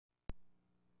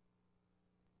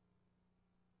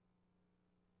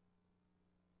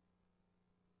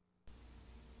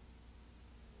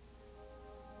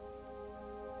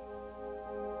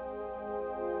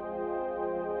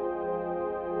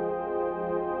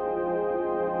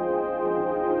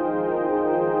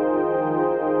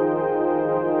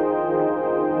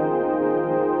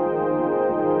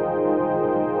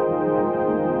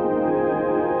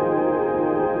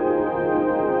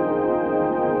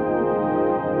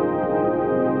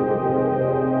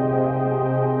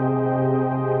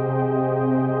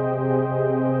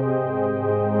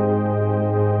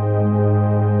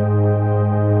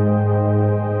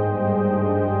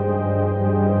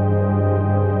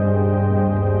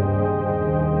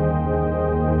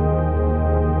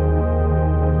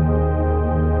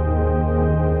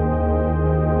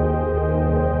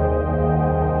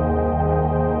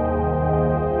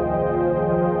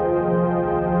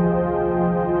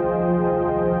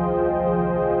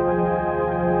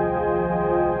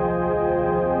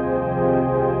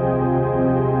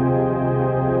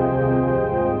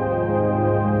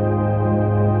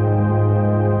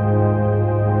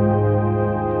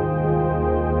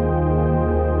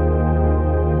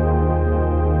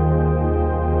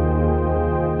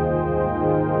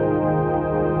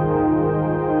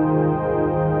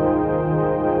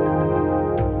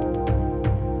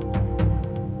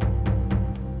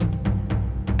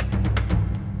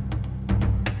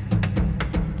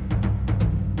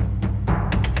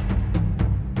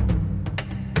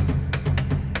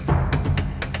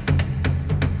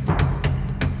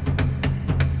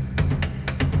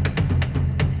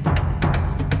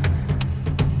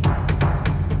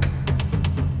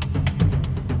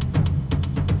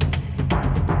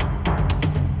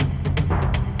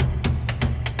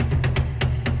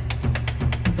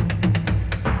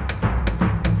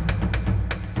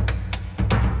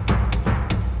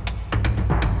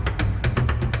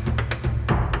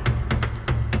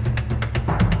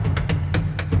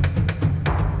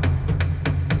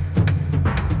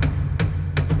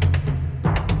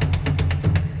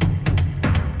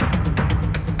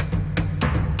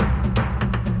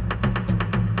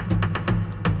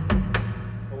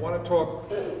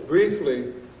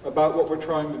briefly about what we're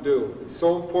trying to do. It's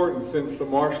so important since the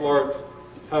martial arts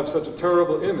have such a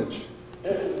terrible image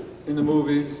in the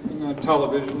movies, on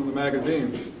television, in the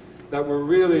magazines, that we're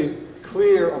really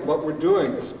clear on what we're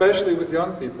doing, especially with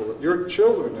young people. Your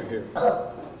children are here.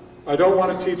 I don't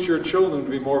want to teach your children to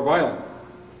be more violent.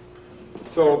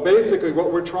 So basically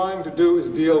what we're trying to do is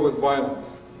deal with violence.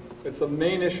 It's the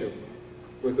main issue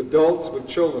with adults, with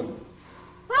children.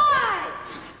 5,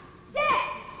 6,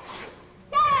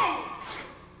 7,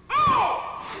 8,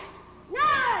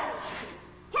 9,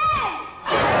 10.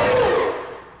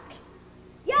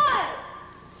 Yo!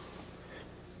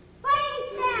 Fighting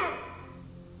sounds!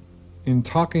 In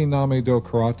Take Nami Do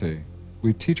Karate,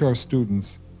 we teach our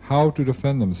students how to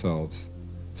defend themselves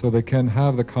so they can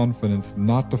have the confidence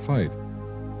not to fight.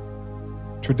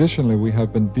 Traditionally, we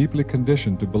have been deeply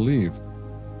conditioned to believe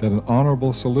that an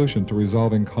honorable solution to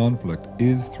resolving conflict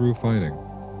is through fighting.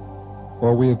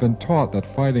 Or we have been taught that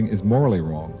fighting is morally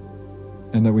wrong,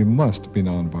 and that we must be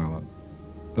nonviolent,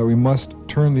 that we must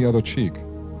turn the other cheek.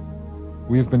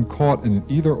 We have been caught in an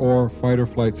either-or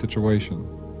fight-or-flight situation,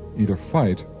 either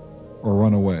fight or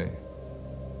run away.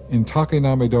 In Take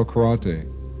Nami Do Karate,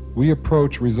 we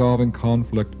approach resolving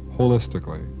conflict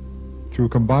holistically, through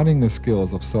combining the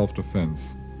skills of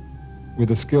self-defense with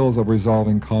the skills of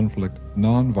resolving conflict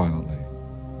non-violently.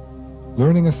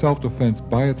 Learning a self-defense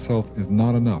by itself is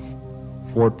not enough,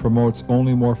 for it promotes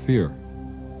only more fear.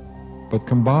 But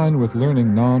combined with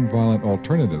learning non-violent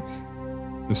alternatives,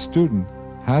 the student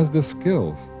has the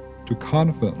skills to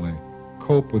confidently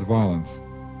cope with violence,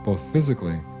 both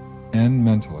physically and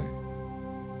mentally.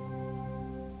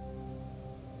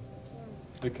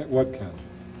 What can?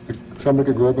 Somebody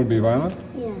could grow up and be violent?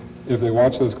 Yeah. If they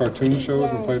watch those cartoon shows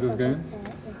and play those games?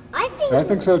 I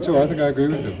think so too. I think I agree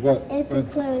with you. What? I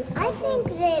think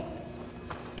that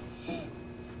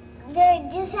they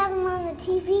just have them on the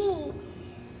TV,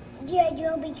 G.I.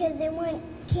 Joe, because they want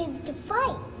kids to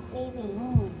fight, maybe.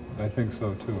 I think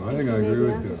so too. I think I agree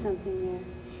with you.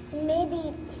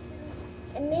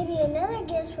 And maybe another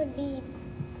guess would be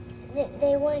that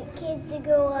they want kids to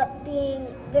grow up being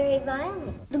very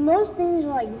violent. The most things are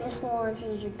like missile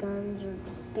launchers or guns or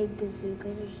big bazookas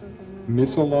or something like that.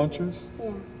 Missile launchers?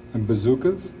 Yeah. And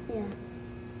bazookas? Yeah.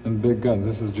 And big guns.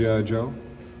 This is G.I. Joe?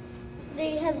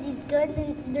 They have these guns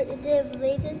and they have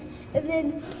lasers, and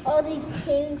then all these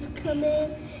tanks come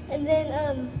in, and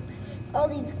then all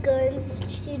these guns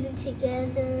shooting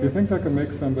together. Do you think that could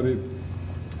make somebody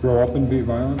grow up and be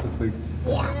violent if they...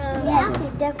 Yeah. Yes, they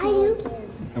definitely can.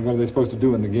 And what are they supposed to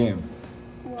do in the game?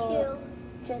 Kill.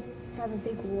 Just have a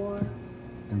big war.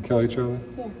 And kill each other?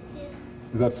 Yeah.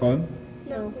 Is that fun?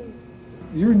 No.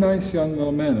 You're nice young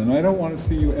little men, and I don't want to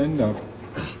see you end up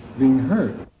being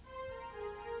hurt.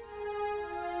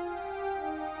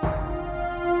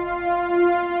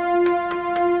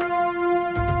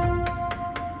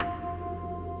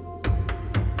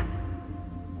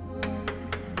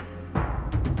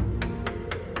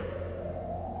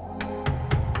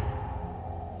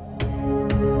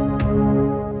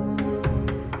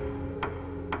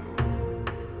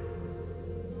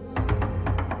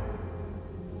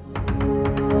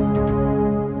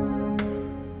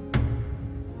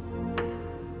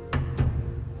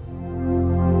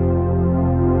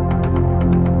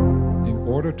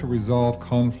 To resolve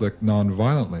conflict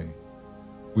non-violently,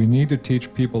 we need to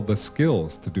teach people the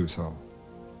skills to do so.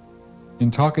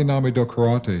 In Take Nami Do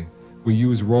Karate, we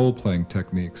use role-playing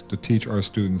techniques to teach our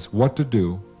students what to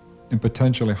do in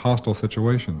potentially hostile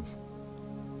situations.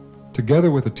 Together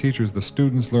with the teachers, the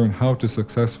students learn how to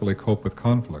successfully cope with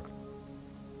conflict.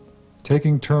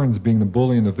 Taking turns being the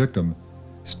bully and the victim,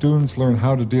 students learn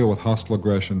how to deal with hostile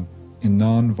aggression in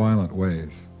non-violent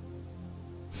ways.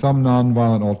 Some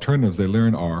non-violent alternatives they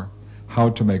learn are how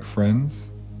to make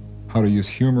friends, how to use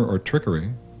humor or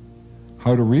trickery,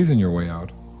 how to reason your way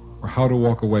out, or how to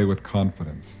walk away with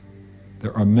confidence.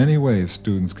 There are many ways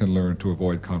students can learn to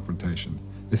avoid confrontation.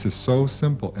 This is so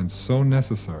simple and so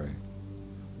necessary.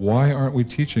 Why aren't we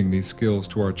teaching these skills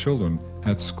to our children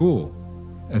at school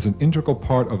as an integral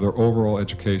part of their overall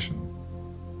education?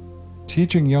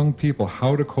 Teaching young people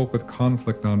how to cope with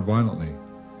conflict nonviolently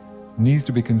needs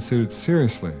to be considered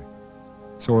seriously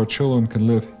so our children can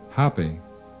live happy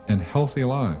and healthy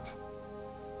lives.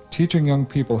 Teaching young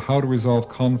people how to resolve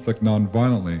conflict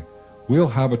nonviolently will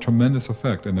have a tremendous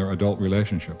effect in their adult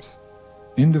relationships,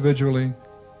 individually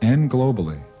and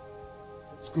globally.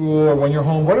 School or when you're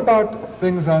home, what about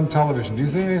things on television? Do you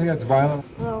see anything that's violent?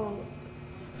 Well,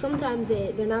 sometimes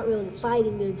they're not really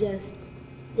fighting, they're just,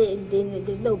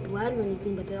 there's no blood or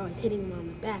anything, but they're always hitting them on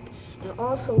the back. And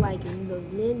also, like in those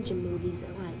ninja movies,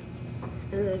 like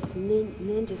there's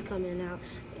ninjas coming out,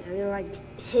 And they're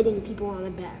like hitting people on the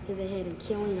back of the head and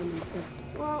killing them and stuff.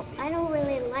 Well, I don't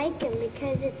really like them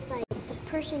because it's like the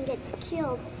person gets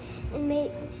killed, and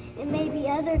maybe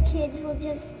other kids will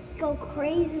just go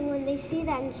crazy when they see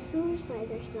that and suicide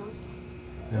themselves.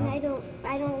 Yeah. And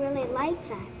I don't really like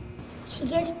that. He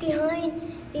gets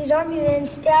behind these army men and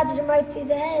stabs them right through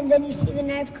the head, and then you see the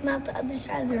knife come out the other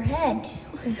side of their head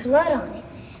with blood on it.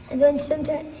 And then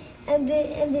sometimes, and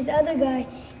this other guy,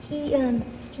 he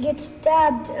gets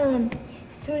stabbed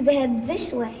through the head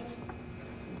this way.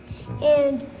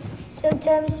 And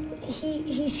sometimes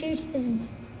he shoots this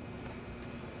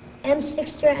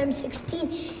M6 or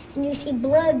M16, and you see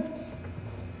blood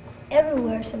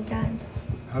everywhere sometimes.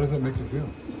 How does that make you feel?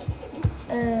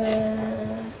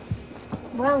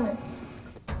 Violence.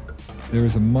 There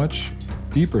is a much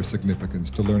deeper significance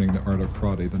to learning the art of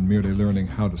karate than merely learning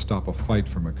how to stop a fight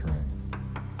from occurring.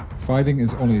 Fighting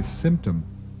is only a symptom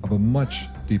of a much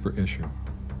deeper issue.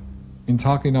 In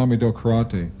Take Nami Do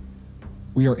Karate,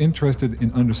 we are interested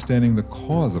in understanding the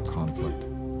cause of conflict.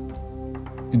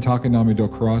 In Take Nami Do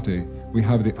Karate, we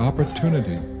have the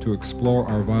opportunity to explore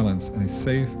our violence in a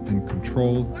safe and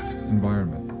controlled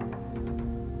environment.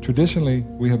 Traditionally,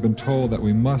 we have been told that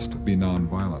we must be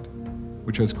non-violent,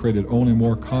 which has created only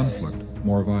more conflict,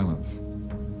 more violence.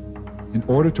 In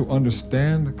order to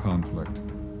understand conflict,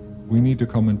 we need to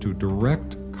come into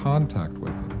direct contact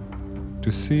with it,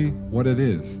 to see what it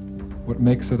is, what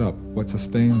makes it up, what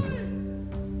sustains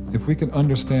it. If we can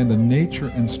understand the nature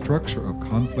and structure of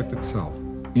conflict itself,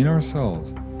 in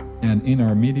ourselves and in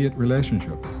our immediate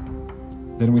relationships,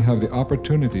 then we have the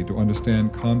opportunity to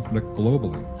understand conflict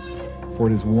globally, for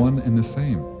it is one and the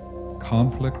same.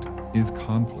 Conflict is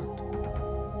conflict.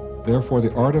 Therefore,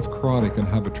 the art of karate can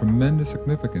have a tremendous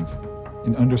significance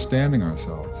in understanding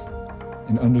ourselves,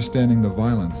 in understanding the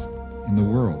violence in the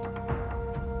world.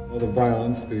 All the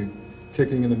violence, the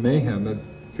kicking and the mayhem that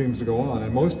seems to go on,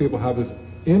 and most people have this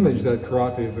image that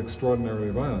karate is extraordinarily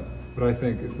violent, but I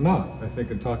think it's not. I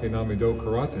think in Take Nami Do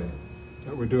Karate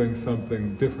that we're doing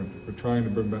something different. We're trying to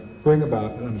bring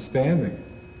about an understanding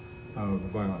of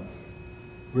violence,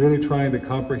 really trying to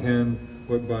comprehend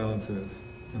what violence is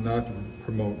and not to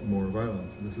promote more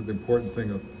violence. And this is the important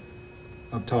thing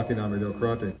of Take Nami Do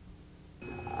Karate.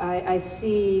 I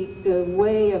see the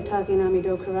way of Take Nami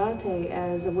Do Karate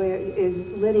as a way is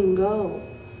letting go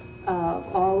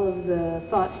of all of the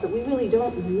thoughts that we really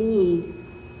don't need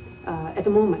at the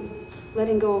moment.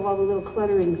 Letting go of all the little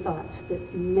cluttering thoughts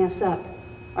that mess up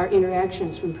our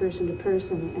interactions from person to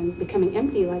person, and becoming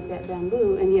empty like that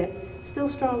bamboo, and yet still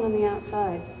strong on the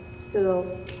outside,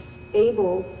 still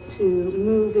able to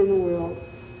move in the world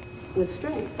with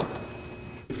strength.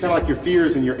 It's kind of like your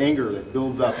fears and your anger that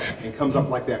builds up and comes up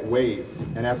like that wave,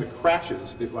 and as it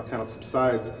crashes, it kind of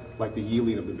subsides like the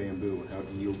yielding of the bamboo and how it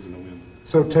yields in the wind.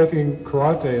 So taking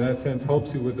karate, in that sense,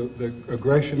 helps you with the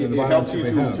aggression and the violence you may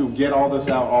have. It helps you to get all this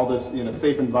out, all this in a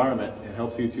safe environment. It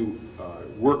helps you to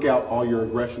work out all your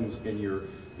aggressions and your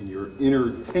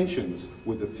inner tensions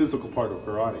with the physical part of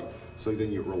karate. So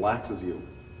then it relaxes you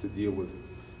to deal with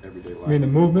everyday life. I mean the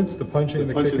movements, the punching and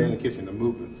the kicking? The punching and the kicking, the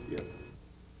movements, yes.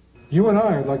 You and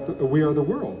I are like, we are the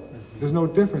world. There's no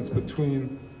difference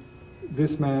between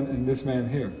this man and this man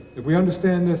here. If we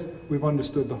understand this, we've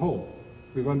understood the whole.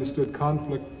 We've understood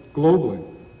conflict globally.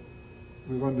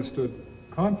 We've understood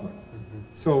conflict.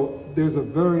 So there's a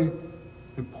very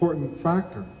important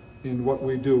factor in what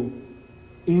we do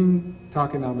in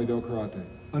Take Nami Do Karate.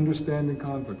 Understanding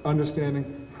conflict,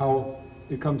 understanding how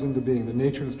it comes into being, the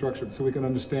nature and structure, so we can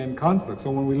understand conflict.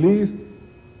 So when we leave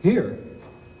here,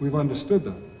 we've understood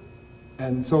that.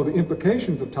 And so the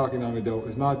implications of Take Nami Do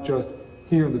is not just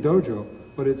here in the dojo,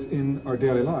 but it's in our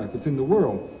daily life. It's in the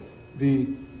world. The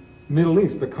Middle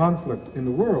East, the conflict in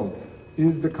the world,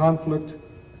 is the conflict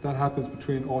that happens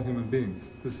between all human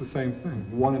beings. It's the same thing,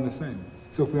 one and the same.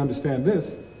 So if we understand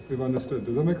this, we've understood.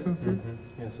 Does that make sense to you?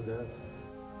 Yes, it does.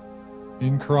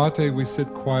 In karate, we sit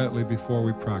quietly before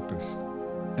we practice,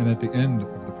 and at the end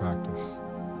of the practice.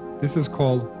 This is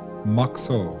called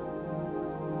makso.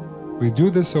 We do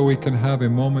this so we can have a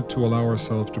moment to allow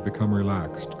ourselves to become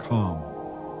relaxed, calm.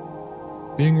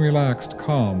 Being relaxed,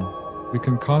 calm, we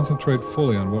can concentrate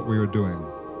fully on what we are doing,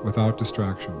 without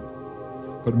distraction.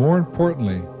 But more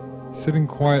importantly, sitting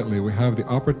quietly, we have the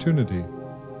opportunity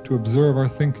to observe our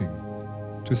thinking,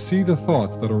 to see the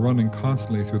thoughts that are running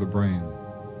constantly through the brain.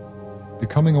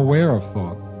 Becoming aware of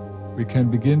thought, we can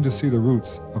begin to see the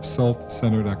roots of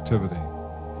self-centered activity,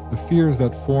 the fears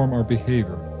that form our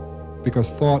behavior, because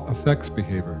thought affects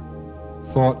behavior.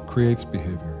 Thought creates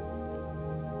behavior.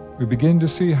 We begin to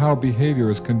see how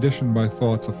behavior is conditioned by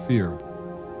thoughts of fear,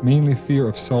 mainly fear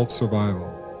of self-survival.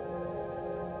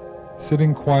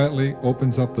 Sitting quietly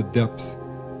opens up the depths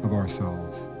of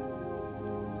ourselves.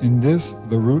 In this,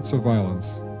 the roots of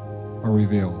violence are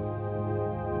revealed.